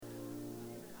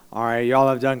All right, y'all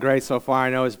have done great so far. I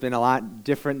know it's been a lot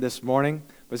different this morning,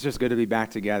 but it's just good to be back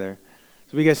together.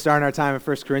 So we get started our time in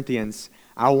 1 Corinthians.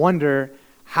 I wonder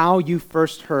how you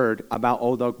first heard about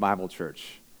Old Oak Bible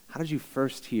Church. How did you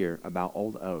first hear about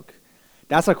Old Oak?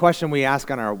 That's a question we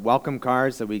ask on our welcome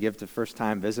cards that we give to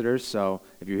first-time visitors. So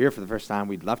if you're here for the first time,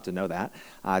 we'd love to know that.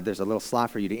 There's a little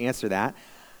slot for you to answer that.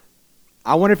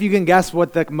 I wonder if you can guess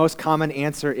what the most common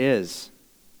answer is.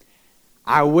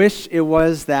 I wish it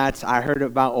was that I heard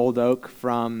about Old Oak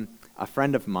from a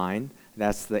friend of mine.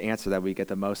 That's the answer that we get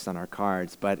the most on our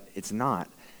cards, but it's not.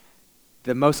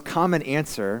 The most common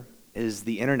answer is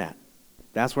the internet.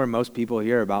 That's where most people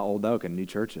hear about Old Oak and new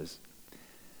churches.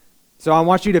 So I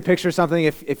want you to picture something.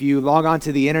 If you log on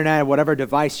to the internet, whatever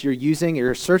device you're using,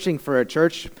 you're searching for a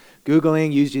church,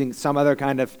 Googling, using some other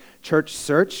kind of church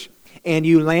search, and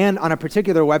you land on a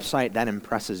particular website that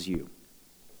impresses you.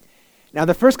 Now,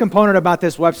 the first component about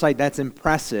this website that's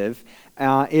impressive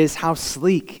is how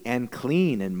sleek and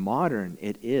clean and modern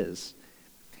it is.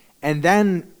 And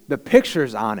then the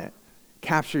pictures on it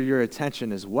capture your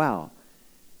attention as well.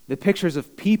 The pictures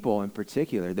of people in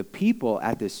particular. The people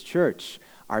at this church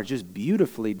are just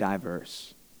beautifully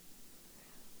diverse.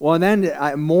 Well, and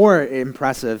then more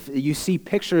impressive, you see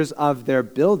pictures of their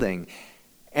building,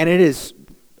 and it is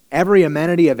every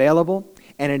amenity available,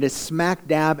 and it is smack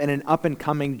dab in an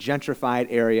up-and-coming gentrified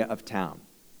area of town.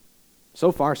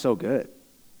 So far, so good.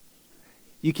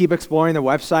 You keep exploring the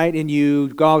website, and you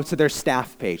go to their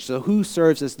staff page. So who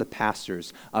serves as the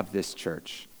pastors of this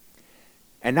church?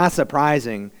 And not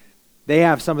surprising, they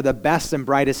have some of the best and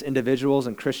brightest individuals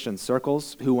in Christian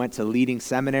circles who went to leading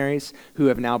seminaries, who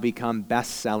have now become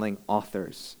best-selling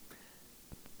authors.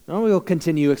 Now we'll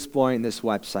continue exploring this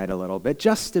website a little bit.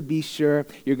 Just to be sure,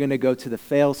 you're going to go to the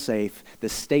fail-safe, the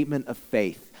statement of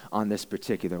faith on this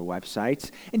particular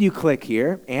website. And you click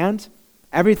here, and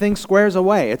everything squares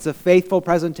away. It's a faithful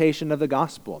presentation of the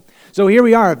gospel. So here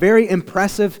we are, a very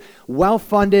impressive,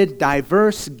 well-funded,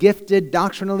 diverse, gifted,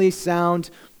 doctrinally sound,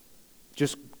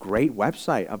 just great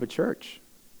website of a church.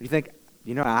 You think,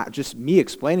 just me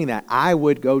explaining that, I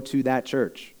would go to that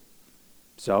church.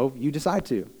 So you decide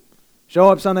to. Show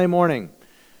up Sunday morning,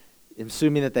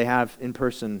 assuming that they have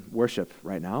in-person worship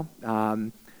right now.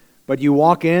 But you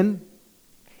walk in,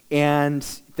 and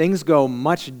things go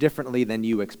much differently than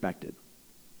you expected.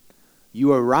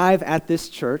 You arrive at this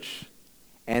church,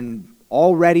 and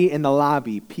already in the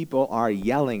lobby, people are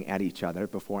yelling at each other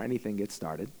before anything gets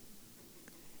started.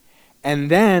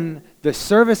 And then the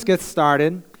service gets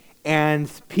started, and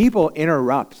people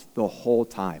interrupt the whole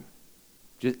time.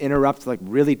 Just interrupt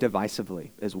really divisively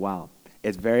as well.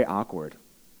 It's very awkward.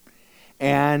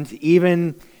 And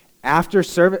even after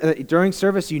during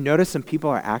service, you notice some people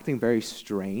are acting very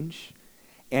strange,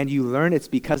 and you learn it's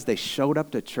because they showed up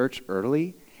to church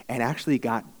early and actually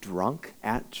got drunk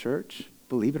at church,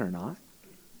 believe it or not.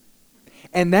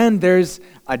 And then there's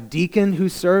a deacon who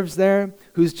serves there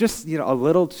who's just a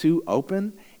little too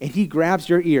open, and he grabs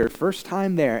your ear first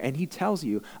time there, and he tells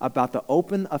you about the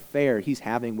open affair he's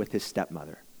having with his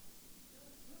stepmother.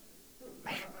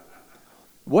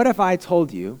 What if I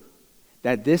told you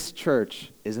that this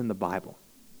church is in the Bible?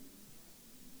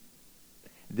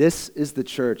 This is the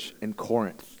church in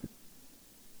Corinth,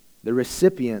 the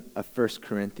recipient of 1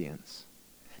 Corinthians.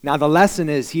 Now the lesson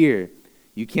is here,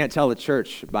 you can't tell a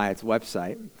church by its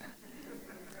website,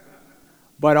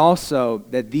 but also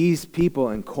that these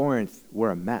people in Corinth were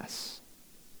a mess.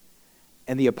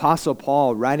 And the Apostle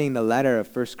Paul, writing the letter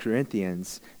of 1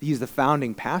 Corinthians, he's the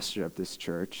founding pastor of this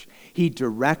church. He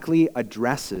directly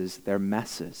addresses their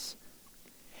messes.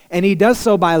 And he does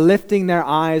so by lifting their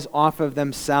eyes off of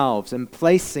themselves and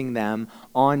placing them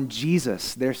on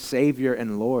Jesus, their Savior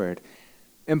and Lord.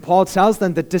 And Paul tells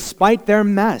them that despite their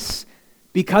mess,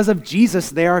 because of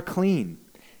Jesus, they are clean.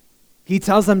 He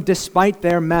tells them despite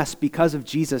their mess, because of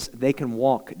Jesus, they can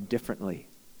walk differently.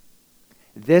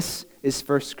 This is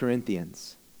 1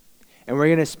 Corinthians. And we're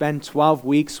going to spend 12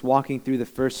 weeks walking through the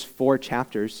first 4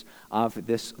 chapters of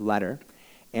this letter.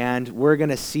 And we're going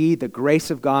to see the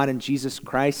grace of God in Jesus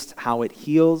Christ, how it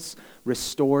heals,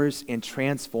 restores, and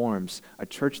transforms a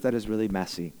church that is really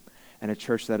messy and a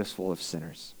church that is full of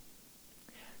sinners.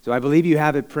 So I believe you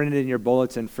have it printed in your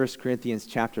bulletin, 1 Corinthians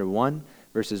chapter 1,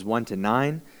 verses 1 to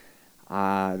 9.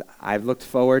 I've looked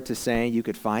forward to saying you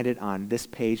could find it on this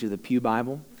page of the Pew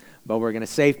Bible. But we're going to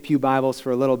save Pew Bibles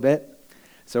for a little bit.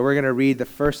 So we're going to read the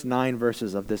first 9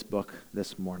 verses of this book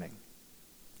this morning.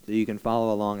 So you can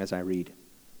follow along as I read.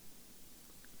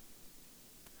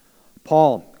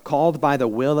 Paul, called by the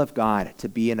will of God to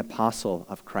be an apostle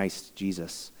of Christ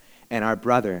Jesus, and our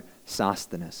brother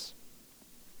Sosthenes.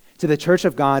 To the church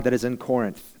of God that is in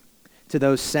Corinth, to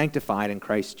those sanctified in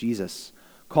Christ Jesus,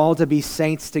 called to be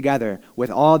saints together with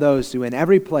all those who in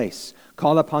every place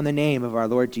call upon the name of our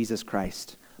Lord Jesus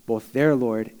Christ, both their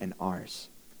Lord and ours.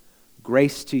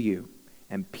 Grace to you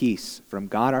and peace from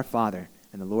God our Father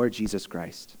and the Lord Jesus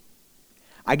Christ.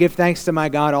 I give thanks to my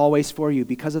God always for you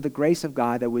because of the grace of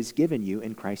God that was given you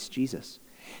in Christ Jesus,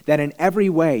 that in every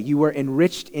way you were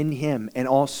enriched in him in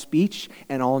all speech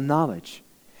and all knowledge,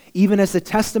 even as the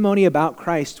testimony about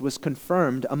Christ was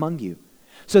confirmed among you,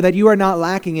 so that you are not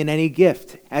lacking in any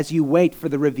gift as you wait for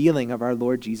the revealing of our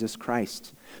Lord Jesus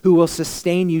Christ, who will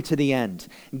sustain you to the end,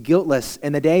 guiltless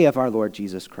in the day of our Lord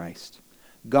Jesus Christ.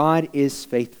 God is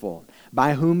faithful,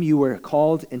 by whom you were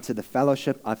called into the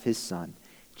fellowship of his Son,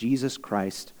 Jesus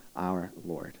Christ our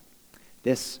Lord.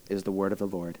 This is the word of the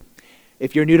Lord.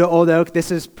 If you're new to Old Oak, this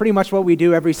is pretty much what we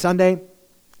do every Sunday.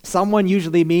 Someone,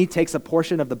 usually me, takes a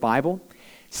portion of the Bible,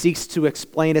 seeks to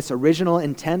explain its original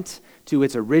intent to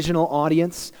its original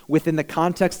audience within the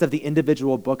context of the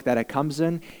individual book that it comes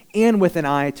in, and with an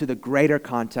eye to the greater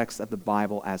context of the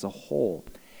Bible as a whole.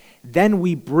 Then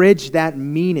we bridge that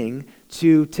meaning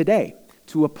to today,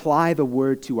 to apply the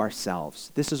word to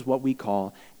ourselves. This is what we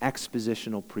call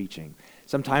expositional preaching.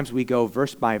 Sometimes we go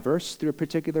verse by verse through a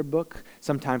particular book.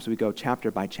 Sometimes we go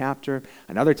chapter by chapter.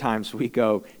 And other times we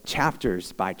go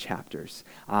chapters by chapters.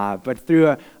 But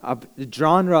through a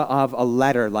genre of a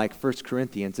letter like 1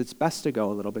 Corinthians, it's best to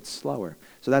go a little bit slower.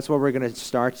 So that's where we're going to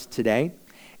start today.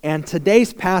 And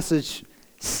today's passage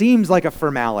seems like a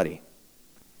formality.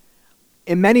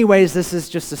 In many ways, this is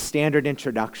just a standard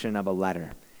introduction of a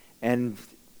letter, and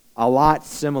a lot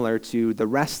similar to the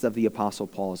rest of the Apostle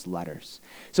Paul's letters.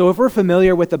 So if we're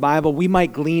familiar with the Bible, we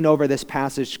might glean over this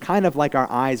passage kind of like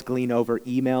our eyes glean over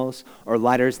emails or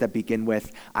letters that begin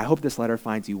with, "I hope this letter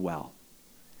finds you well."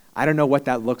 I don't know what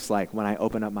that looks like when I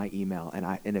open up my email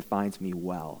and it finds me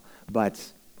well,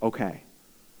 but okay.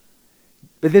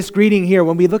 But this greeting here,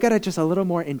 when we look at it just a little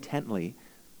more intently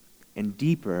and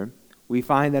deeper, we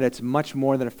find that it's much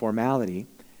more than a formality,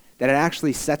 that it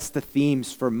actually sets the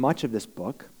themes for much of this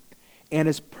book and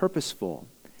is purposeful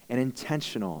and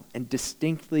intentional and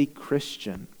distinctly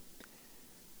Christian.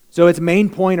 So its main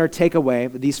point or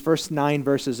takeaway, these first 9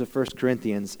 verses of 1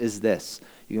 Corinthians, is this.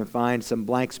 You can find some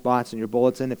blank spots in your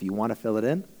bulletin if you want to fill it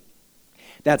in.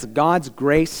 That's God's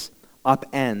grace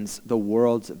upends the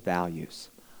world's values.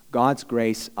 God's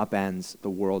grace upends the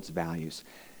world's values.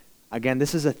 Again,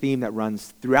 this is a theme that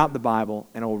runs throughout the Bible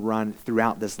and it will run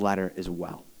throughout this letter as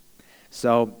well.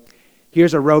 So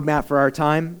here's a roadmap for our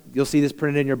time. You'll see this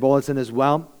printed in your bulletin as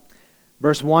well.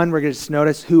 Verse 1, we're going to just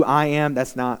notice who I am.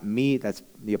 That's not me, that's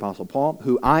the Apostle Paul.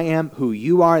 Who I am, who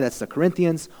you are, that's the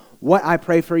Corinthians. What I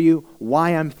pray for you, why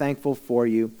I'm thankful for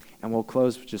you. And we'll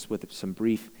close just with some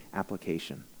brief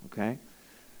application, okay?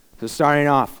 So starting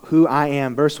off, who I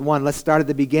am. Verse 1, let's start at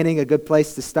the beginning, a good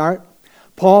place to start.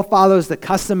 Paul follows the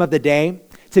custom of the day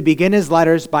to begin his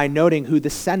letters by noting who the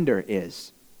sender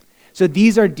is. So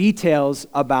these are details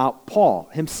about Paul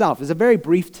himself. It's a very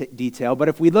brief detail, but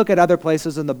if we look at other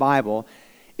places in the Bible,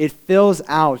 it fills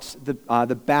out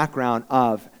the background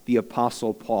of the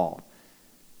Apostle Paul.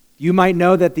 You might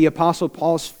know that the Apostle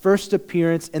Paul's first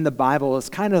appearance in the Bible is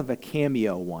kind of a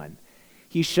cameo one.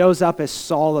 He shows up as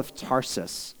Saul of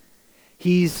Tarsus.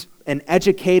 He's an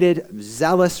educated,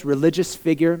 zealous religious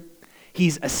figure.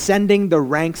 He's ascending the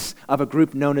ranks of a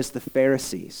group known as the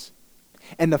Pharisees.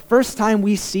 And the first time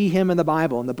we see him in the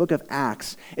Bible, in the book of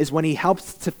Acts, is when he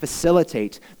helps to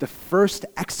facilitate the first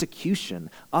execution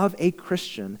of a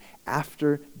Christian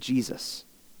after Jesus.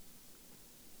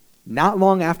 Not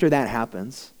long after that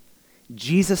happens,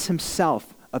 Jesus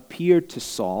himself appeared to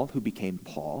Saul, who became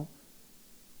Paul,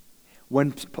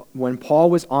 when Paul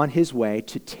was on his way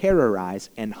to terrorize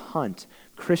and hunt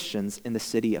Christians in the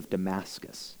city of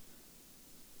Damascus.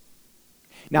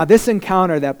 Now, this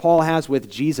encounter that Paul has with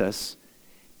Jesus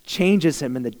changes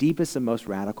him in the deepest and most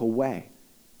radical way.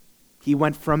 He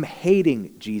went from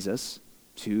hating Jesus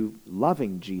to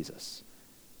loving Jesus.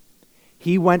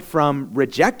 He went from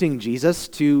rejecting Jesus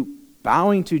to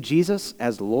bowing to Jesus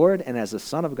as Lord and as the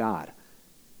Son of God.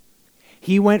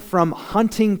 He went from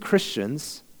hunting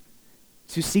Christians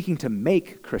to seeking to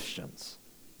make Christians.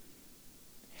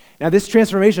 Now, this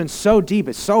transformation is so deep,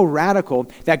 it's so radical,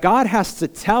 that God has to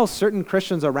tell certain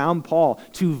Christians around Paul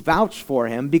to vouch for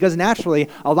him, because naturally,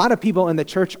 a lot of people in the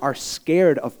church are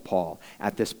scared of Paul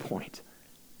at this point.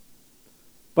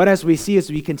 But as we see,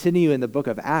 as we continue in the book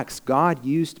of Acts, God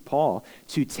used Paul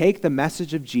to take the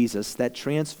message of Jesus that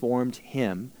transformed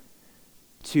him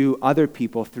to other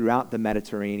people throughout the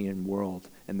Mediterranean world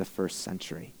in the first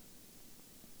century.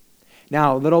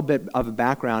 Now, a little bit of a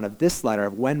background of this letter,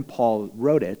 of when Paul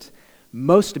wrote it.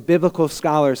 Most biblical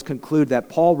scholars conclude that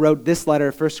Paul wrote this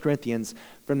letter, 1 Corinthians,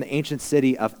 from the ancient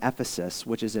city of Ephesus,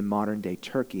 which is in modern-day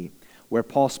Turkey, where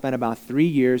Paul spent about 3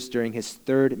 years during his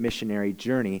third missionary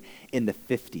journey in the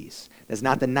 50s. That's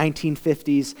not the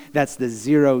 1950s, that's the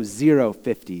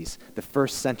 0050s, the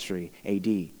first century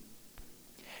AD.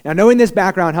 Now, knowing this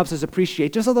background helps us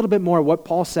appreciate just a little bit more what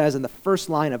Paul says in the first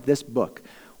line of this book,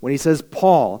 when he says,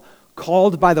 Paul,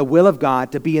 called by the will of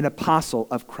God to be an apostle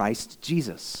of Christ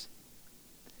Jesus.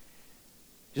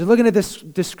 Just looking at this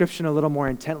description a little more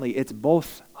intently, it's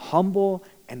both humble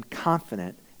and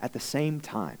confident at the same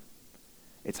time.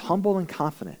 It's humble and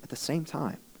confident at the same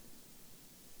time.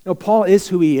 You know, Paul is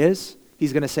who he is.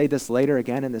 He's going to say this later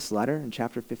again in this letter in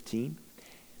chapter 15.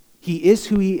 He is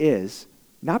who he is,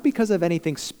 not because of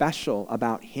anything special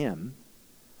about him,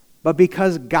 but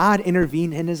because God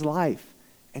intervened in his life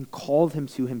and called him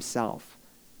to himself.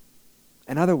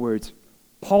 In other words,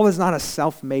 Paul is not a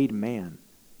self-made man.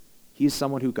 He is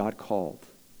someone who God called.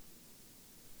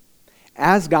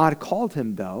 As God called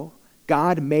him, though,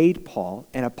 God made Paul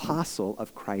an apostle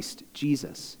of Christ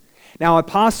Jesus. Now,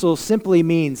 apostle simply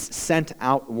means sent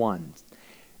out ones.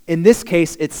 In this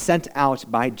case, it's sent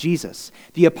out by Jesus.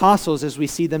 The apostles, as we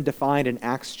see them defined in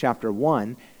Acts chapter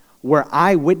 1, were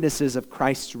eyewitnesses of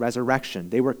Christ's resurrection.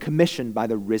 They were commissioned by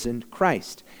the risen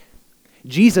Christ.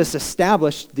 Jesus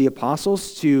established the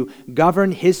apostles to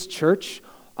govern his church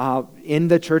in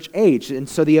the church age. And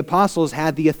so the apostles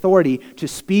had the authority to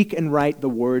speak and write the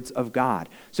words of God.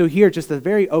 So here, just the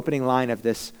very opening line of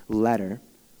this letter,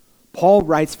 Paul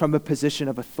writes from a position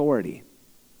of authority.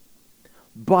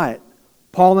 But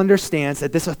Paul understands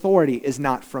that this authority is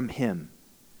not from him.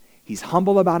 He's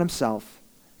humble about himself.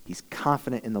 He's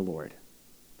confident in the Lord.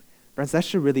 Friends, that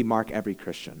should really mark every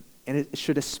Christian. And it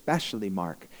should especially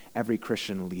mark every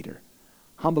Christian leader.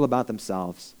 Humble about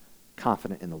themselves,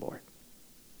 confident in the Lord.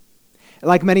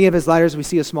 Like many of his letters, we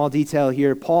see a small detail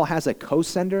here. Paul has a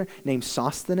co-sender named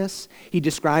Sosthenes. He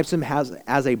describes him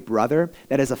as a brother,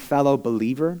 that is a fellow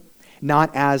believer,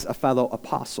 not as a fellow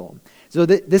apostle. So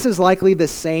this is likely the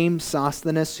same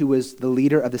Sosthenes who was the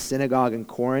leader of the synagogue in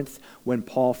Corinth when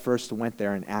Paul first went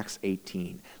there in Acts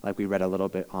 18, like we read a little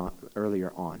bit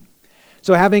earlier on.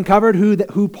 So having covered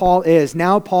who Paul is,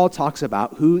 now Paul talks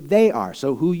about who they are.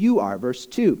 So who you are, verse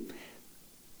 2.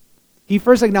 He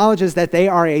first acknowledges that they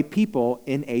are a people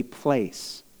in a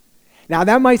place. Now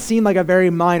that might seem like a very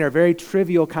minor, very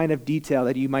trivial kind of detail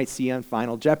that you might see on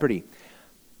Final Jeopardy.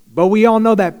 But we all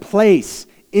know that place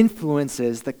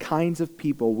influences the kinds of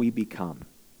people we become.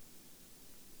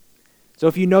 So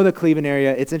if you know the Cleveland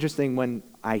area, it's interesting when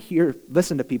I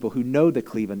listen to people who know the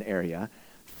Cleveland area,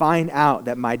 find out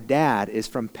that my dad is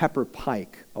from Pepper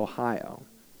Pike, Ohio.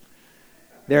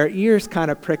 Their ears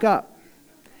kind of prick up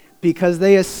because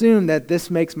they assume that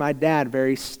this makes my dad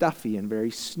very stuffy and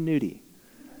very snooty.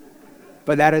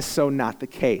 But that is so not the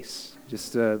case.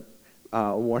 Just a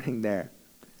warning there.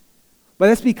 But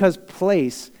that's because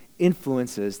place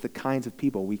influences the kinds of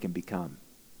people we can become.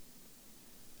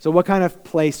 So what kind of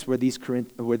place were these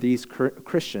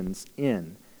Christians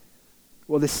in?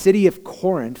 Well, the city of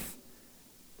Corinth,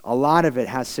 a lot of it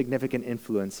has significant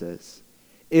influences.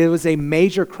 It was a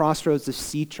major crossroads of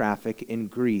sea traffic in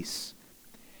Greece.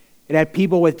 It had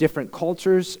people with different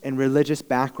cultures and religious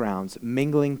backgrounds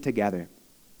mingling together.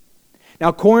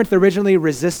 Now, Corinth originally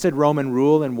resisted Roman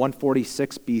rule in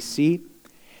 146 BC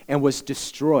and was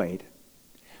destroyed.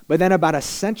 But then about a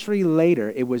century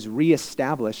later, it was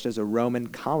reestablished as a Roman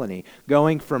colony,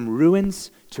 going from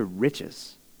ruins to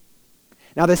riches.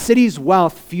 Now, the city's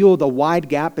wealth fueled a wide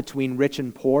gap between rich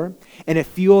and poor, and it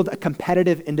fueled a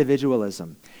competitive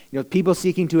individualism. You know, people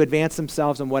seeking to advance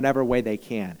themselves in whatever way they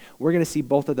can. We're going to see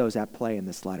both of those at play in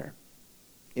this letter.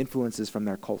 Influences from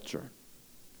their culture.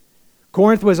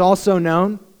 Corinth was also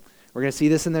known, we're going to see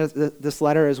this in this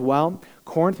letter as well,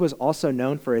 Corinth was also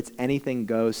known for its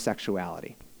anything-goes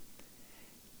sexuality.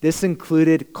 This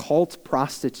included cult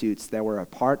prostitutes that were a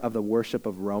part of the worship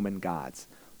of Roman gods.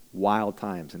 Wild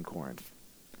times in Corinth.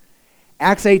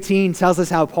 Acts 18 tells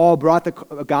us how Paul brought the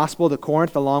gospel to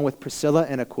Corinth along with Priscilla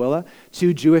and Aquila,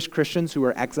 two Jewish Christians who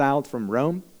were exiled from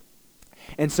Rome.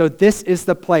 And so this is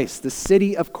the place, the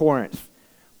city of Corinth,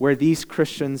 where these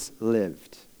Christians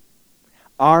lived.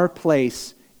 Our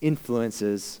place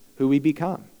influences who we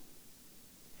become.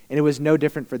 And it was no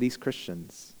different for these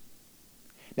Christians.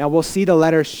 Now we'll see the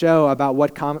letter show about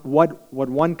what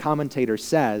one commentator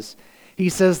says. He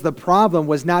says the problem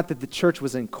was not that the church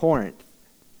was in Corinth,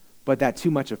 but that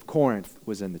too much of Corinth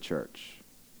was in the church.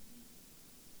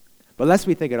 But lest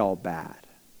we think it all bad,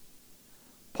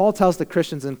 Paul tells the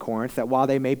Christians in Corinth that while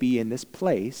they may be in this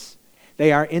place,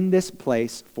 they are in this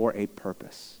place for a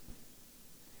purpose.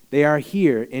 They are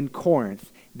here in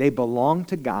Corinth. They belong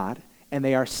to God, and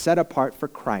they are set apart for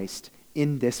Christ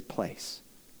in this place.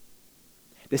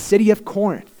 The city of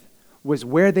Corinth was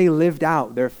where they lived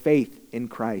out their faith in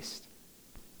Christ.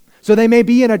 So they may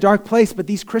be in a dark place, but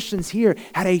these Christians here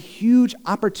had a huge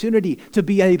opportunity to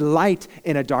be a light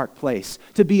in a dark place,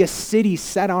 to be a city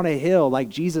set on a hill like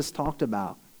Jesus talked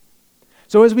about.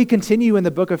 So as we continue in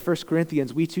the book of 1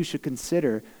 Corinthians, we too should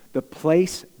consider the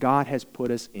place God has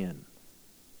put us in.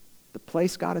 The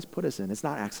place God has put us in. It's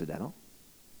not accidental.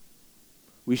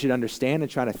 We should understand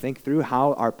and try to think through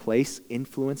how our place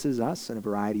influences us in a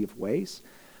variety of ways.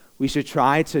 We should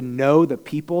try to know the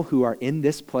people who are in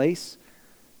this place.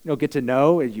 Get to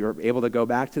know, you're able to go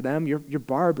back to them, your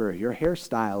barber, your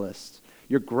hairstylist,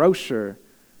 your grocer,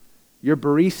 your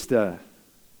barista,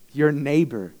 your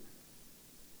neighbor,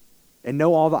 and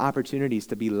know all the opportunities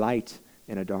to be light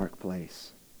in a dark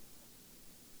place.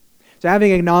 So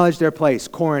having acknowledged their place,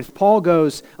 Corinth, Paul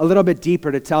goes a little bit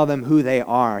deeper to tell them who they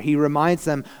are. He reminds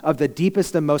them of the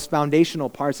deepest and most foundational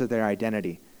parts of their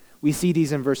identity. We see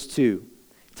these in verse 2.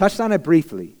 Touched on it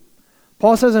briefly.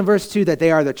 Paul says in verse 2 that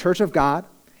they are the church of God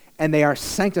and they are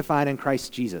sanctified in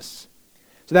Christ Jesus.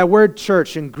 So that word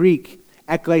church in Greek,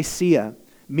 ekklesia,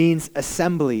 means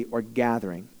assembly or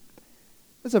gathering.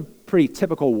 That's a pretty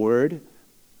typical word.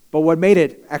 But what made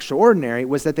it extraordinary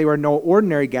was that they were no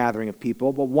ordinary gathering of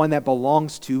people, but one that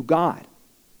belongs to God.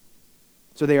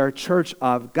 So they are a church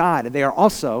of God, and they are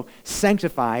also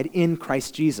sanctified in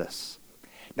Christ Jesus.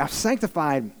 Now,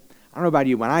 sanctified, I don't know about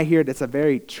you, when I hear it, it's a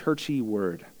very churchy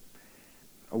word.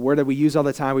 A word that we use all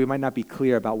the time, we might not be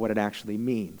clear about what it actually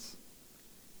means.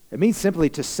 It means simply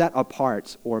to set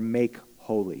apart or make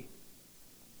holy.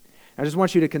 I just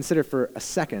want you to consider for a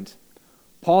second,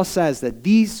 Paul says that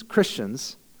these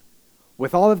Christians,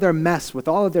 with all of their mess, with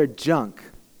all of their junk,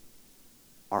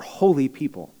 are holy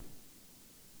people.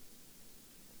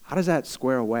 How does that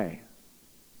square away?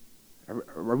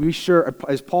 Are we sure,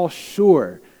 is Paul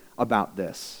sure about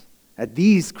this? That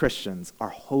these Christians are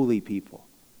holy people?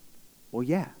 Well,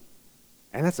 yeah.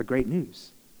 And that's the great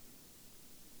news.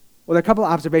 Well, there are a couple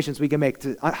of observations we can make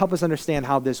to help us understand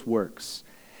how this works.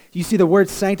 You see the word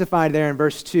sanctified there in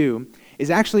verse 2 is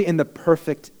actually in the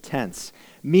perfect tense,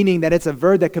 meaning that it's a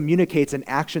verb that communicates an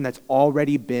action that's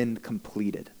already been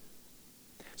completed.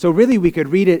 So really we could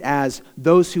read it as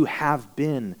those who have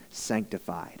been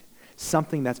sanctified,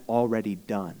 something that's already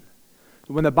done.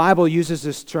 When the Bible uses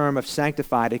this term of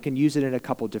sanctified, it can use it in a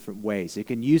couple different ways. It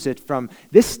can use it from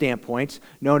this standpoint,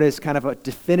 known as kind of a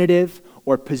definitive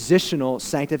or positional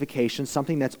sanctification,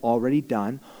 something that's already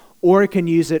done, or it can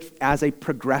use it as a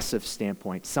progressive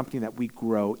standpoint, something that we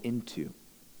grow into.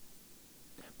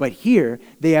 But here,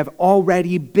 they have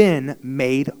already been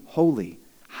made holy.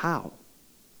 How?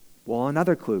 Well,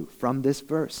 another clue from this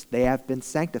verse. They have been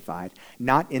sanctified,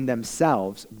 not in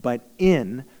themselves, but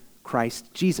in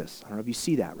Christ Jesus. I don't know if you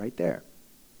see that right there.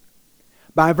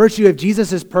 By virtue of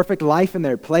Jesus' perfect life in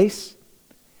their place,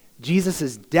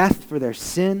 Jesus' death for their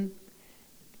sin,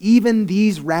 even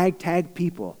these ragtag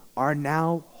people are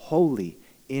now holy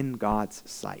in God's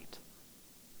sight.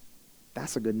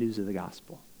 That's the good news of the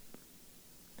gospel.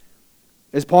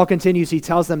 As Paul continues, he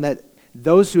tells them that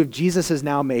those who Jesus has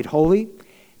now made holy,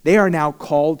 they are now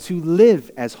called to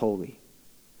live as holy.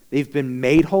 They've been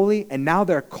made holy, and now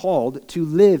they're called to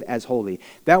live as holy.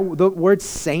 The word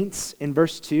saints in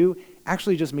verse 2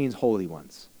 actually just means holy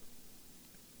ones.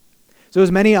 So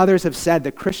as many others have said,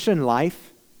 the Christian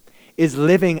life is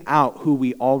living out who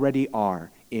we already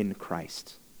are in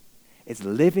Christ. It's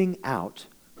living out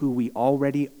who we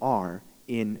already are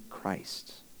in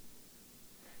Christ.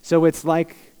 So it's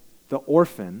like the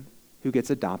orphan who gets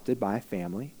adopted by a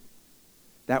family.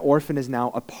 That orphan is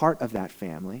now a part of that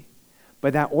family.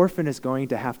 But that orphan is going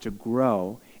to have to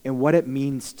grow in what it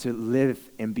means to live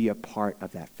and be a part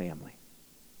of that family.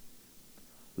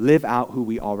 Live out who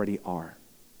we already are.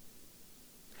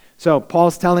 So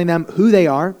Paul's telling them who they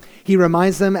are. He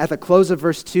reminds them at the close of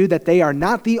verse 2 that they are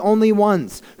not the only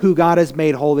ones who God has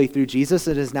made holy through Jesus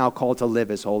and is now called to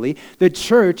live as holy. The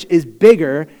church is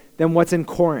bigger than what's in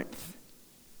Corinth.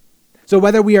 So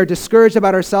whether we are discouraged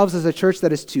about ourselves as a church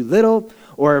that is too little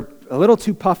or a little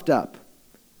too puffed up,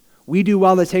 we do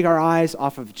well to take our eyes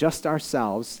off of just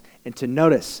ourselves and to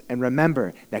notice and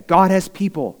remember that God has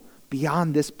people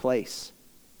beyond this place.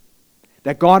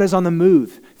 That God is on the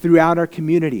move throughout our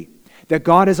community. That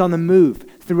God is on the move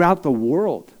throughout the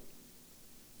world.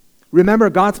 Remember,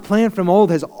 God's plan from old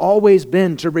has always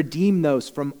been to redeem those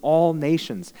from all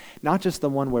nations, not just the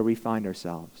one where we find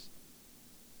ourselves.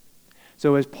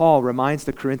 So as Paul reminds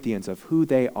the Corinthians of who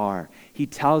they are, he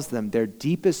tells them their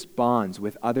deepest bonds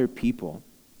with other people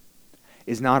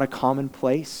is not a common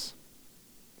place.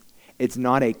 It's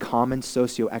not a common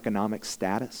socioeconomic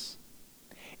status.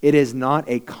 It is not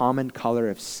a common color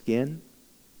of skin.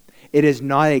 It is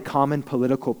not a common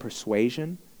political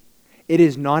persuasion. It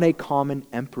is not a common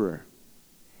emperor.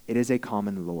 It is a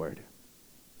common Lord.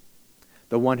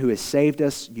 The one who has saved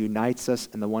us, unites us,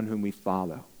 and the one whom we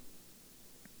follow.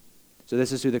 So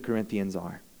this is who the Corinthians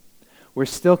are. We're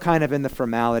still kind of in the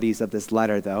formalities of this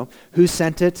letter, though. Who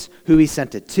sent it? Who he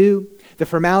sent it to? The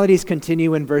formalities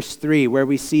continue in verse 3, where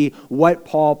we see what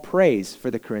Paul prays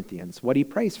for the Corinthians, what he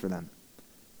prays for them.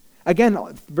 Again,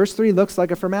 verse 3 looks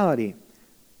like a formality,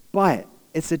 but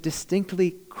it's a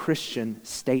distinctly Christian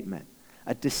statement,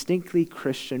 a distinctly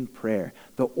Christian prayer.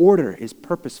 The order is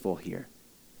purposeful here.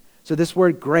 So this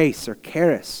word grace or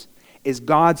charis is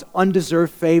God's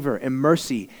undeserved favor and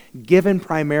mercy given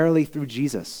primarily through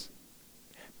Jesus.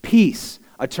 Peace,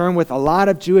 a term with a lot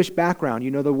of Jewish background,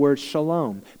 you know the word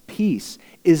shalom. Peace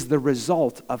is the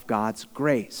result of God's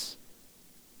grace.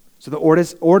 So the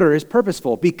order is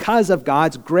purposeful. Because of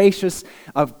God's grace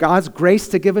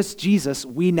to give us Jesus,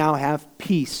 we now have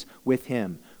peace with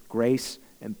him. Grace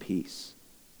and peace.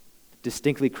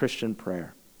 Distinctly Christian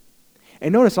prayer.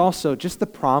 And notice also just the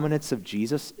prominence of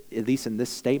Jesus, at least in this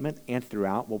statement and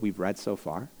throughout what we've read so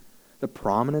far. The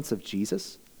prominence of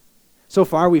Jesus. So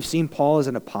far, we've seen Paul as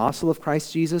an apostle of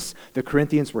Christ Jesus. The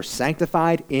Corinthians were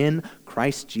sanctified in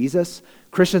Christ Jesus.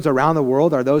 Christians around the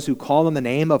world are those who call on the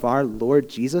name of our Lord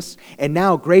Jesus. And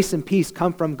now grace and peace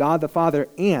come from God the Father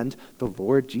and the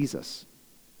Lord Jesus.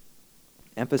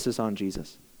 Emphasis on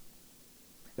Jesus.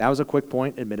 That was a quick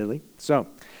point, admittedly. So,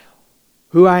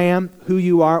 who I am, who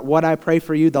you are, what I pray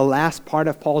for you, the last part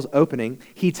of Paul's opening,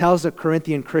 he tells the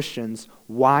Corinthian Christians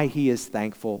why he is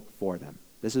thankful for them.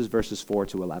 This is verses 4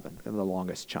 to 11, the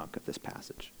longest chunk of this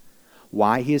passage.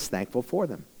 Why he is thankful for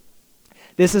them.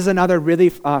 This is another really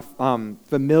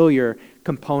familiar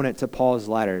component to Paul's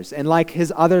letters. And like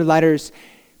his other letters,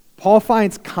 Paul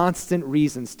finds constant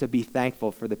reasons to be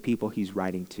thankful for the people he's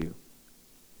writing to.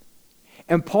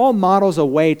 And Paul models a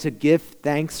way to give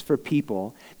thanks for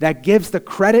people that gives the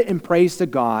credit and praise to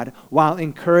God while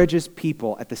encourages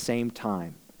people at the same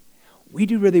time. We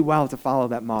do really well to follow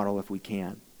that model if we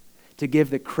can. To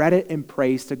give the credit and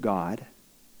praise to God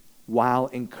while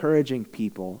encouraging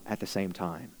people at the same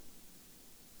time.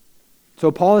 So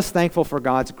Paul is thankful for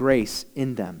God's grace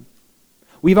in them.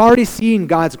 We've already seen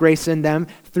God's grace in them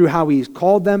through how he's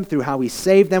called them, through how he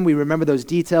saved them. We remember those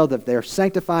details that they're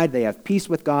sanctified, they have peace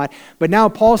with God. But now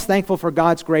Paul's thankful for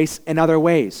God's grace in other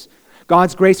ways.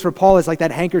 God's grace for Paul is like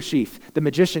that handkerchief the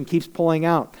magician keeps pulling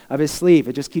out of his sleeve.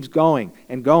 It just keeps going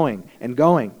and going and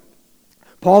going.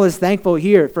 Paul is thankful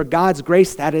here for God's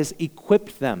grace that has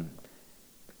equipped them.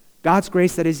 God's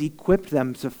grace that has equipped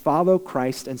them to follow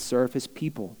Christ and serve his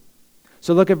people.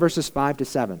 So look at verses 5 to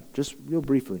 7, just real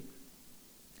briefly.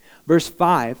 Verse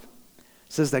 5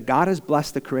 says that God has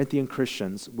blessed the Corinthian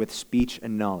Christians with speech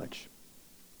and knowledge.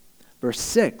 Verse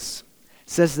 6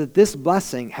 says that this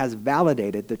blessing has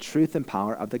validated the truth and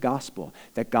power of the gospel,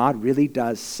 that God really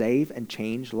does save and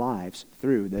change lives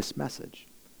through this message.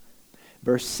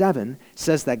 Verse 7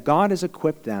 says that God has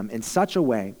equipped them in such a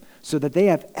way so that they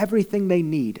have everything they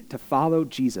need to follow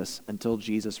Jesus until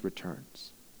Jesus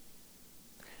returns.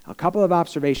 A couple of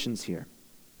observations here.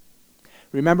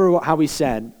 Remember how we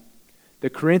said the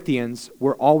Corinthians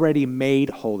were already made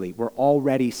holy, were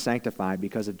already sanctified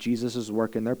because of Jesus'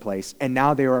 work in their place, and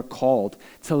now they are called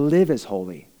to live as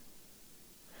holy.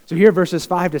 So here, verses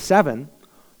 5 to 7,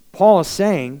 Paul is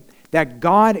saying that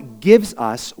God gives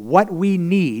us what we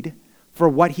need for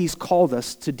what he's called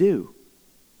us to do.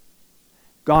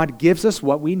 God gives us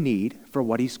what we need for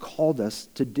what he's called us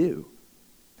to do.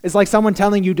 It's like someone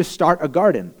telling you to start a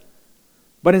garden,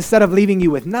 but instead of leaving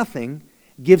you with nothing,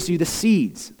 gives you the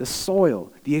seeds, the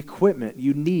soil, the equipment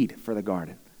you need for the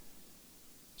garden.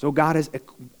 So God has,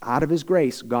 out of his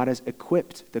grace, God has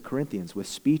equipped the Corinthians with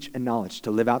speech and knowledge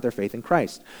to live out their faith in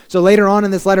Christ. So later on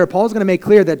in this letter, Paul's going to make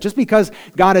clear that just because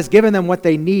God has given them what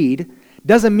they need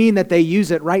doesn't mean that they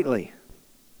use it rightly.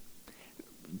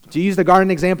 To use the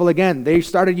garden example again, they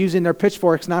started using their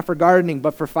pitchforks not for gardening,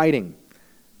 but for fighting.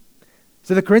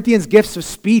 So the Corinthians' gifts of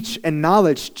speech and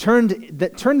knowledge turned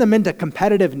them into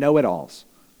competitive know-it-alls.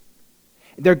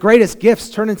 Their greatest gifts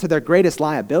turned into their greatest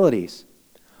liabilities.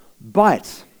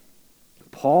 But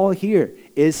Paul here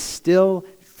is still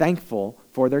thankful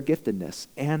for their giftedness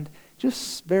and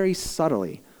just very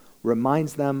subtly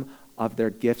reminds them of their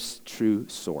gift's true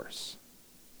source.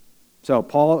 So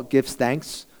Paul gives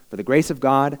thanks for the grace of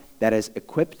God that has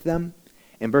equipped them.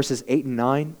 In verses 8 and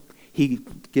 9, he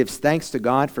gives thanks to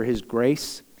God for his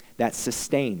grace that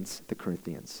sustains the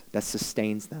Corinthians, that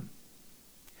sustains them.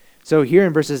 So here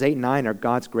in verses 8 and 9 are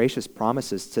God's gracious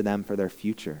promises to them for their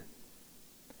future.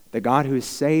 The God who has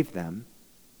saved them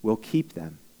will keep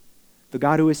them. The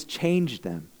God who has changed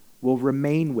them will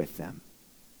remain with them,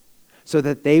 so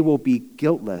that they will be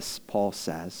guiltless, Paul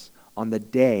says, on the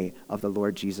day of the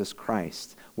Lord Jesus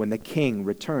Christ, when the King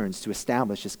returns to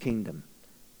establish his kingdom.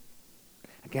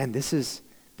 Again, this is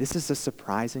a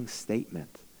surprising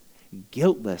statement.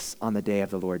 Guiltless on the day of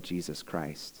the Lord Jesus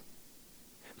Christ.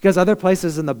 Because other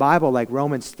places in the Bible, like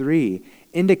Romans 3,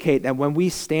 indicate that when we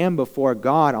stand before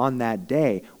God on that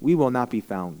day, we will not be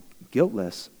found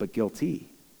guiltless, but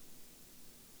guilty.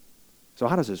 So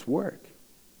how does this work?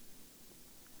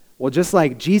 Well, just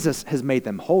like Jesus has made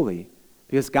them holy,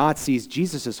 because God sees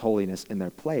Jesus' holiness in their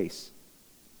place,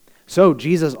 so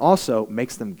Jesus also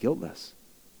makes them guiltless,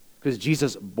 because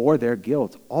Jesus bore their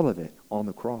guilt, all of it, on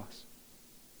the cross.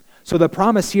 So the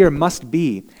promise here must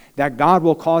be that God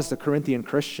will cause the Corinthian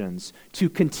Christians to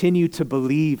continue to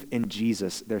believe in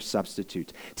Jesus, their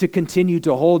substitute, to continue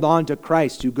to hold on to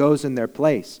Christ who goes in their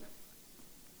place.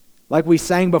 Like we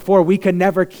sang before, we can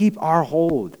never keep our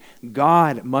hold.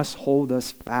 God must hold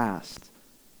us fast.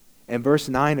 And verse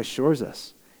 9 assures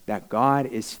us that God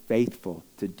is faithful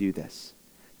to do this,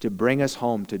 to bring us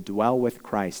home, to dwell with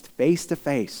Christ face to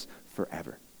face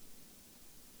forever.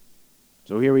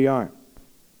 So here we are.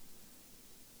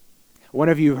 One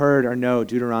of you heard or know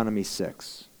Deuteronomy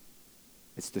 6.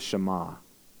 It's the Shema.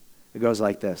 It goes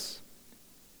like this.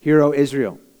 Hear, O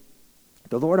Israel,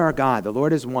 the Lord our God, the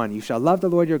Lord is one. You shall love the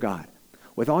Lord your God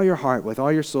with all your heart, with all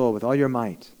your soul, with all your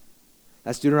might.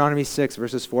 That's Deuteronomy 6,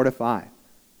 verses 4 to 5.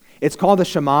 It's called the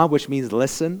Shema, which means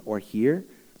listen or hear.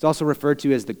 It's also referred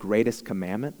to as the greatest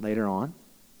commandment later on.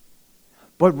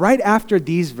 But right after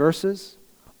these verses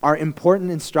are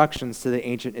important instructions to the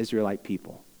ancient Israelite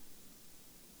people.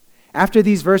 After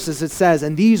these verses, it says,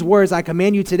 and these words I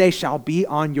command you today shall be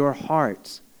on your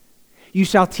hearts. You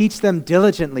shall teach them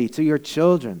diligently to your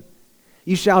children.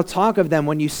 You shall talk of them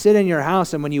when you sit in your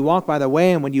house and when you walk by the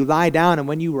way and when you lie down and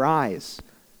when you rise.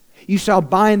 You shall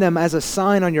bind them as a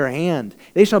sign on your hand.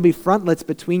 They shall be frontlets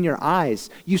between your eyes.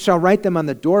 You shall write them on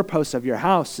the doorposts of your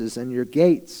houses and your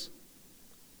gates.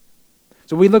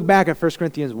 So we look back at 1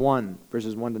 Corinthians 1,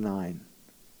 verses 1 to 9.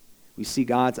 We see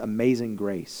God's amazing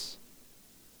grace.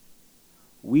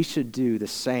 We should do the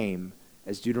same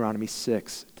as Deuteronomy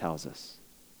 6 tells us.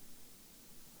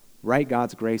 Write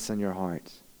God's grace on your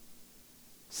heart.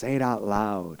 Say it out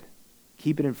loud.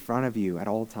 Keep it in front of you at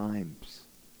all times.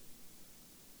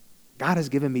 God has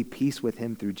given me peace with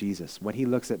him through Jesus. When he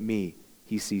looks at me,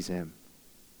 he sees him.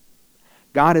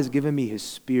 God has given me his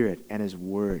Spirit and his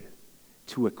word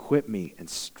to equip me and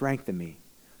strengthen me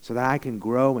so that I can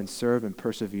grow and serve and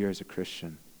persevere as a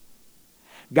Christian.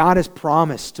 God has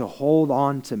promised to hold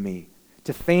on to me,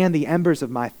 to fan the embers of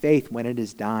my faith when it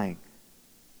is dying.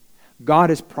 God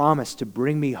has promised to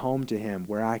bring me home to him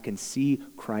where I can see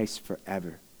Christ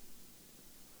forever.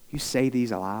 You say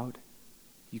these aloud.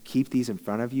 You keep these in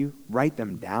front of you. Write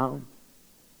them down.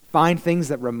 Find things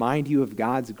that remind you of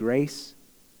God's grace.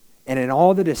 And in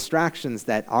all the distractions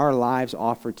that our lives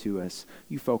offer to us,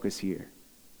 you focus here,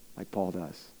 like Paul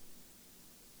does.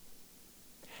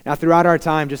 Now, throughout our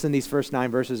time, just in these first 9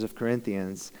 verses of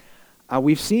Corinthians,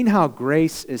 we've seen how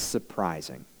grace is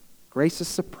surprising. Grace is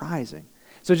surprising.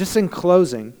 So just in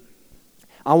closing,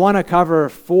 I want to cover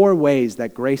 4 ways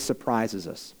that grace surprises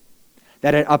us,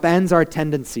 that it upends our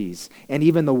tendencies and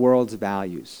even the world's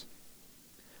values.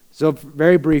 So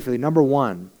very briefly, number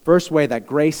 1, first way that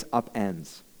grace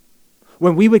upends.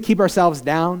 When we would keep ourselves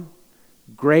down,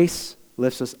 grace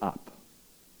lifts us up.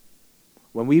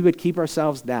 When we would keep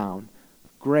ourselves down,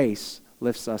 grace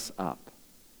lifts us up.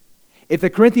 If the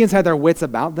Corinthians had their wits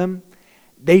about them,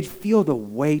 they'd feel the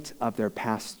weight of their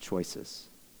past choices.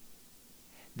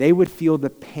 They would feel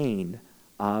the pain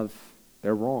of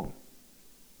their wrong.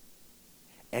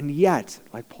 And yet,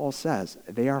 like Paul says,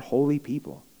 they are holy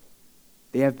people.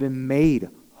 They have been made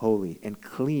holy and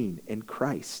clean in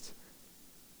Christ.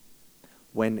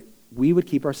 When we would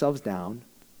keep ourselves down,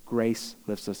 grace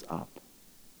lifts us up.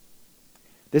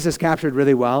 This is captured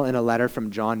really well in a letter from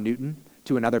John Newton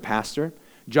to another pastor.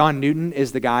 John Newton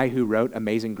is the guy who wrote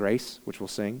Amazing Grace, which we'll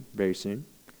sing very soon.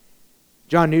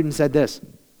 John Newton said this,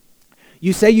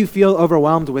 "You say you feel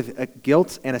overwhelmed with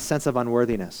guilt and a sense of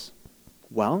unworthiness.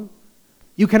 Well,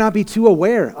 you cannot be too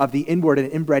aware of the inward and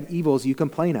inbred evils you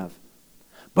complain of.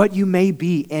 But you may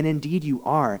be, and indeed you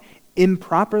are,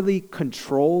 improperly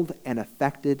controlled and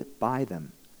affected by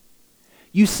them.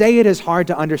 You say it is hard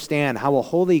to understand how a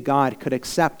holy God could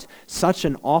accept such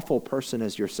an awful person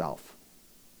as yourself.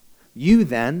 You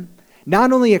then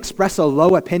not only express a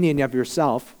low opinion of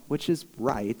yourself, which is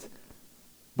right,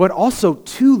 but also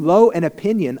too low an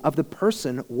opinion of the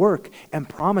person, work, and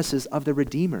promises of the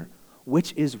Redeemer,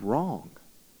 which is wrong.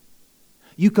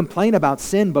 You complain about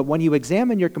sin, but when you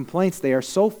examine your complaints, they are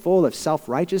so full of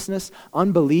self-righteousness,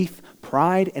 unbelief,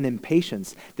 pride, and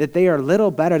impatience that they are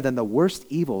little better than the worst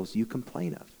evils you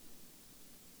complain of.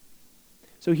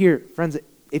 So here, friends,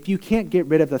 if you can't get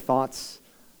rid of the thoughts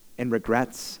and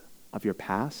regrets of your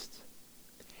past,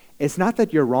 it's not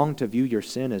that you're wrong to view your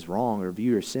sin as wrong or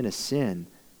view your sin as sin,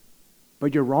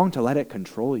 but you're wrong to let it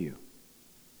control you.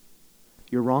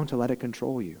 You're wrong to let it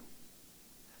control you.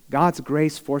 God's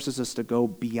grace forces us to go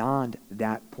beyond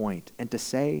that point and to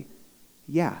say,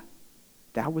 yeah,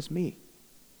 that was me.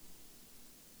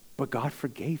 But God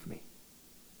forgave me.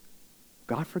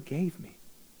 God forgave me.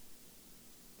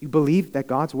 You believe that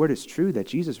God's word is true, that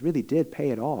Jesus really did pay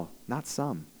it all, not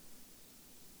some.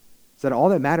 So that all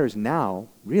that matters now,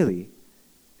 really,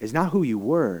 is not who you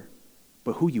were,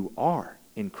 but who you are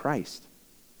in Christ.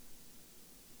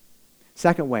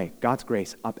 Second way, God's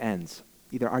grace upends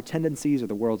either our tendencies or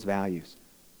the world's values.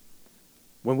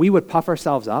 When we would puff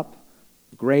ourselves up,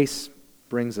 grace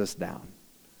brings us down.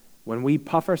 When we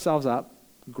puff ourselves up,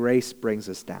 grace brings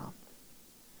us down.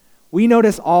 We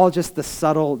notice all just the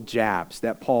subtle jabs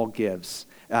that Paul gives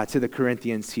to the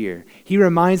Corinthians here. He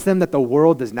reminds them that the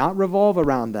world does not revolve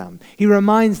around them. He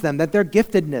reminds them that their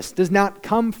giftedness does not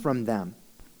come from them.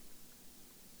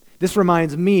 This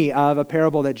reminds me of a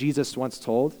parable that Jesus once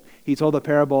told. He told a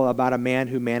parable about a man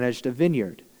who managed a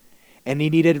vineyard, and he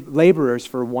needed laborers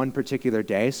for one particular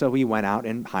day, so he went out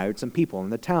and hired some people in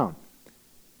the town.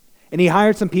 And he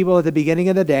hired some people at the beginning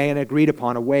of the day and agreed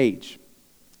upon a wage.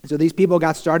 So these people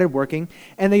got started working,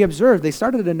 and they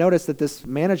started to notice that this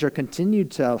manager continued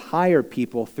to hire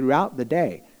people throughout the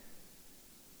day.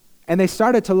 And they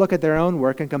started to look at their own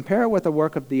work and compare it with the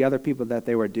work of the other people that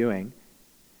they were doing.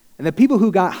 And the people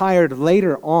who got hired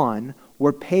later on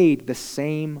were paid the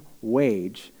same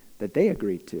wage that they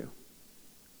agreed to.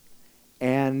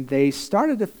 And they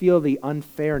started to feel the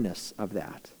unfairness of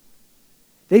that.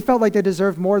 They felt like they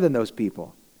deserved more than those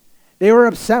people. They were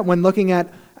upset when looking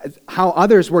at how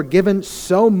others were given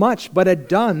so much but had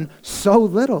done so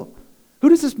little. Who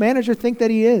does this manager think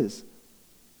that he is?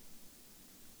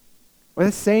 Or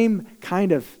the same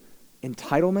kind of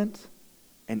entitlement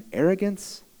and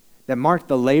arrogance that marked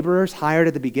the laborers hired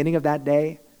at the beginning of that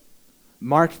day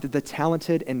marked the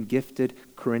talented and gifted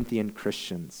Corinthian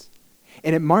Christians.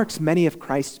 And it marks many of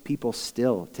Christ's people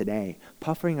still today,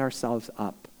 puffing ourselves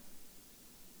up.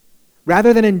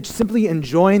 Rather than simply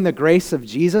enjoying the grace of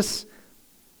Jesus,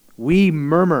 we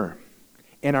murmur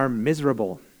and are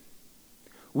miserable.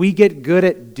 We get good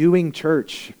at doing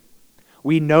church.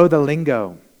 We know the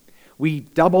lingo. We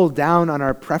double down on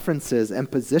our preferences and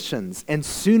positions, and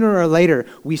sooner or later,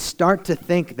 we start to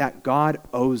think that God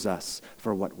owes us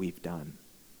for what we've done.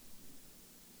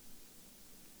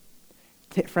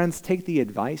 Friends, take the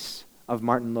advice of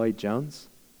Martin Lloyd-Jones.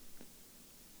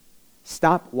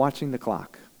 Stop watching the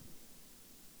clock.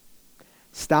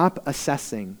 Stop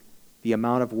assessing the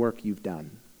amount of work you've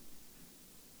done.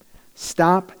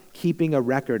 Stop keeping a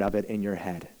record of it in your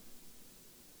head.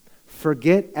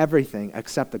 Forget everything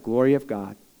except the glory of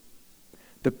God,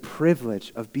 the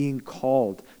privilege of being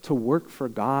called to work for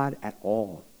God at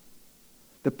all,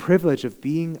 the privilege of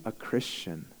being a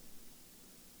Christian,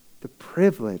 the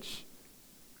privilege,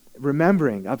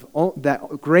 remembering of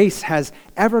that grace has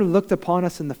ever looked upon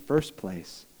us in the first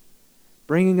place,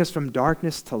 bringing us from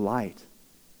darkness to light.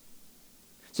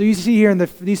 So you see here in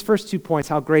these first 2 points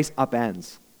how grace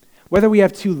upends. Whether we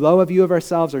have too low a view of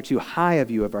ourselves or too high a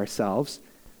view of ourselves,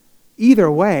 either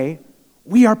way,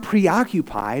 we are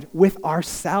preoccupied with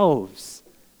ourselves.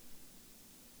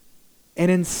 And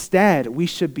instead, we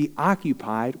should be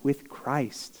occupied with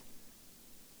Christ.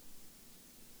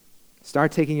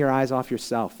 Start taking your eyes off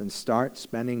yourself and start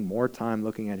spending more time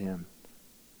looking at Him.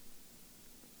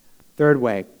 Third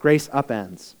way, grace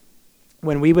upends.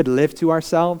 When we would live to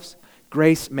ourselves,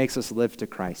 grace makes us live to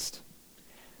Christ.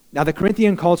 Now, the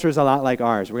Corinthian culture is a lot like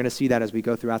ours. We're going to see that as we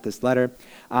go throughout this letter.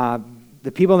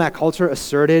 The people in that culture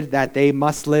asserted that they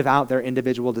must live out their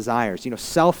individual desires.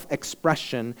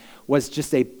 Self-expression was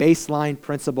just a baseline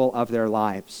principle of their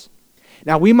lives.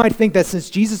 Now, we might think that since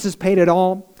Jesus has paid it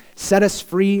all, set us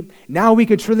free, now we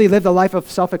could truly live the life of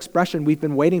self-expression we've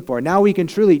been waiting for. Now we can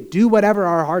truly do whatever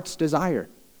our hearts desire.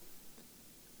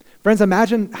 Friends,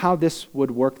 imagine how this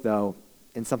would work, though,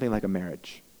 in something like a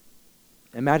marriage.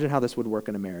 Imagine how this would work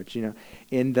in a marriage.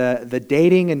 In the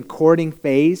dating and courting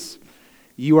phase,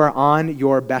 you are on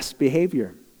your best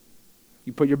behavior.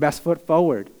 You put your best foot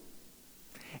forward.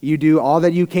 You do all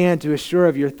that you can to assure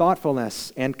of your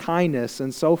thoughtfulness and kindness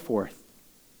and so forth.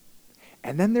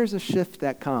 And then there's a shift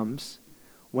that comes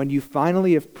when you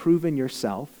finally have proven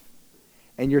yourself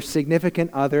and your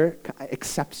significant other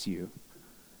accepts you.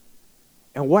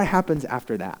 And what happens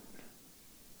after that?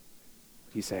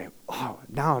 You say, oh,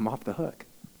 now I'm off the hook.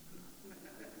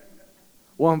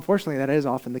 Well, unfortunately, that is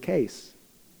often the case.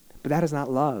 But that is not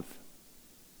love.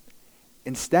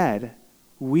 Instead,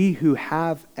 we who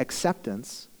have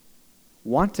acceptance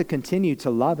want to continue to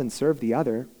love and serve the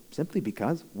other simply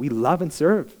because we love and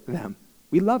serve them.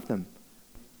 We love them.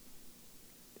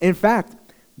 In fact,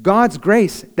 God's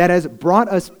grace that has brought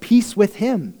us peace with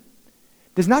him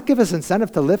does not give us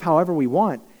incentive to live however we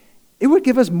want. It would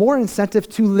give us more incentive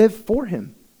to live for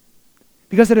him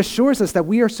because it assures us that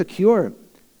we are secure.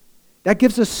 That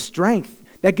gives us strength.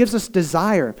 That gives us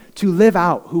desire to live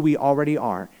out who we already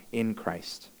are in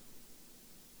Christ.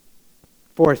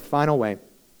 Fourth, final way,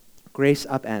 grace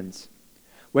upends.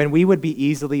 When we would be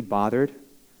easily bothered,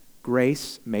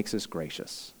 grace makes us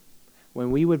gracious.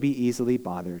 When we would be easily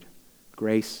bothered,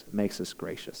 grace makes us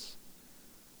gracious.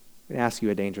 I'm going to ask you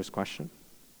a dangerous question.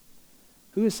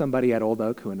 Who is somebody at Old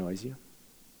Oak who annoys you?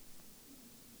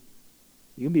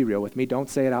 You can be real with me. Don't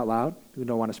say it out loud. You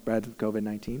don't want to spread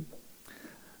COVID-19.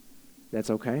 That's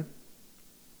okay. You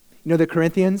know, the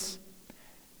Corinthians,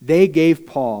 they gave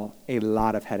Paul a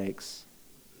lot of headaches.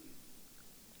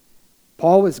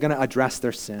 Paul was going to address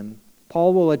their sin.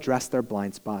 Paul will address their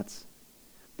blind spots.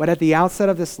 But at the outset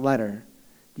of this letter,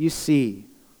 you see,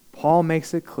 Paul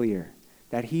makes it clear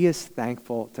that he is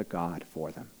thankful to God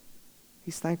for them.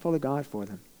 He's thankful to God for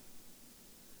them.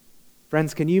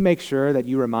 Friends, can you make sure that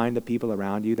you remind the people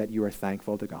around you that you are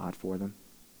thankful to God for them?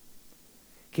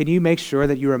 Can you make sure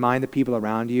that you remind the people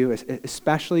around you,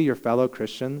 especially your fellow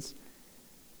Christians,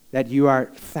 that you are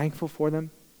thankful for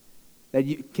them?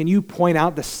 Can you point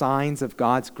out the signs of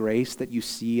God's grace that you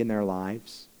see in their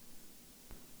lives?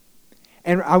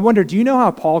 And I wonder, do you know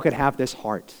how Paul could have this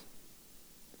heart?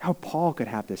 How Paul could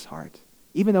have this heart,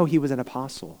 even though he was an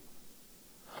apostle.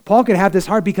 Paul could have this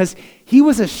heart because he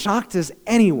was as shocked as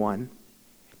anyone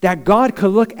that God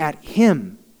could look at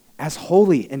him as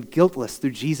holy and guiltless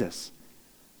through Jesus.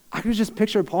 I could just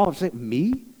picture Paul saying,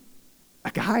 me?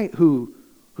 A guy who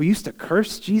used to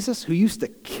curse Jesus, who used to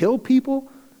kill people,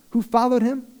 who followed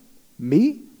him?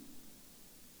 Me?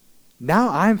 Now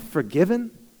I'm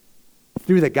forgiven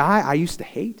through the guy I used to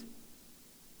hate?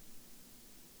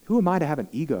 Who am I to have an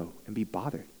ego and be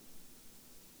bothered?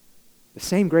 The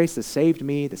same grace that saved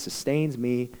me, that sustains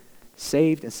me,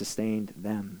 saved and sustained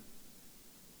them.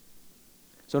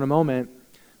 So in a moment,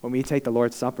 when we take the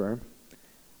Lord's Supper,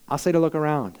 I'll say to look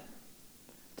around,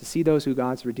 to see those who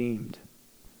God's redeemed,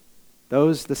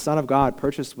 those the Son of God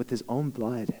purchased with his own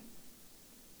blood,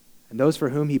 and those for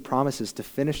whom he promises to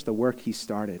finish the work he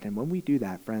started. And when we do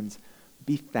that, friends,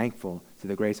 be thankful to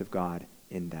the grace of God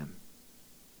in them.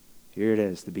 Here it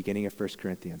is, the beginning of 1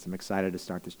 Corinthians. I'm excited to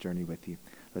start this journey with you.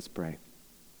 Let's pray.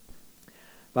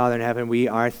 Father in heaven, we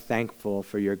are thankful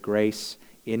for your grace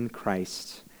in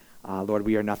Christ. Lord,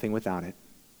 we are nothing without it.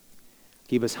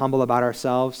 Keep us humble about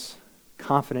ourselves,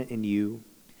 confident in you.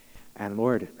 And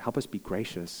Lord, help us be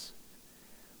gracious.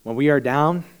 When we are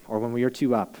down or when we are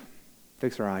too up,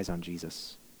 fix our eyes on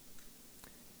Jesus.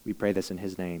 We pray this in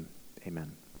his name.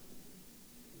 Amen.